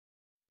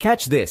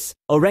Catch this,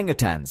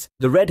 orangutans,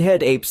 the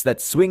red-haired apes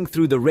that swing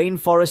through the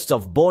rainforests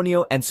of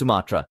Borneo and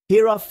Sumatra.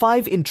 Here are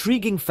 5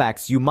 intriguing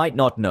facts you might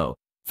not know.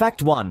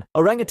 Fact 1.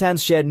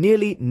 Orangutans share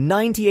nearly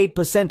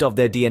 98% of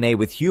their DNA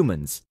with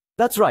humans.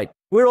 That's right,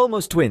 we're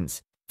almost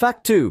twins.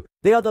 Fact 2.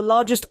 They are the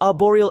largest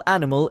arboreal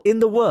animal in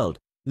the world.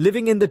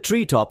 Living in the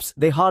treetops,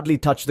 they hardly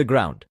touch the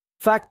ground.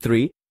 Fact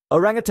 3.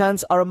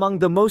 Orangutans are among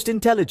the most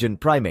intelligent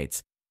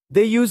primates.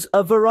 They use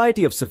a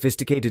variety of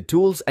sophisticated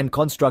tools and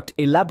construct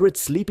elaborate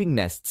sleeping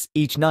nests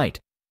each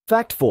night.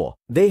 Fact 4.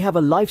 They have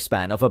a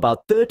lifespan of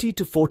about 30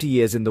 to 40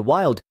 years in the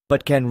wild,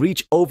 but can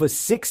reach over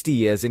 60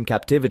 years in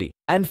captivity.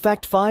 And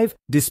Fact 5.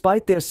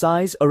 Despite their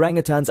size,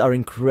 orangutans are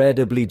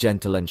incredibly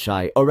gentle and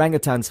shy.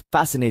 Orangutans,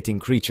 fascinating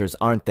creatures,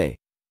 aren't they?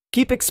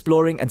 Keep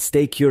exploring and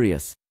stay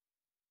curious.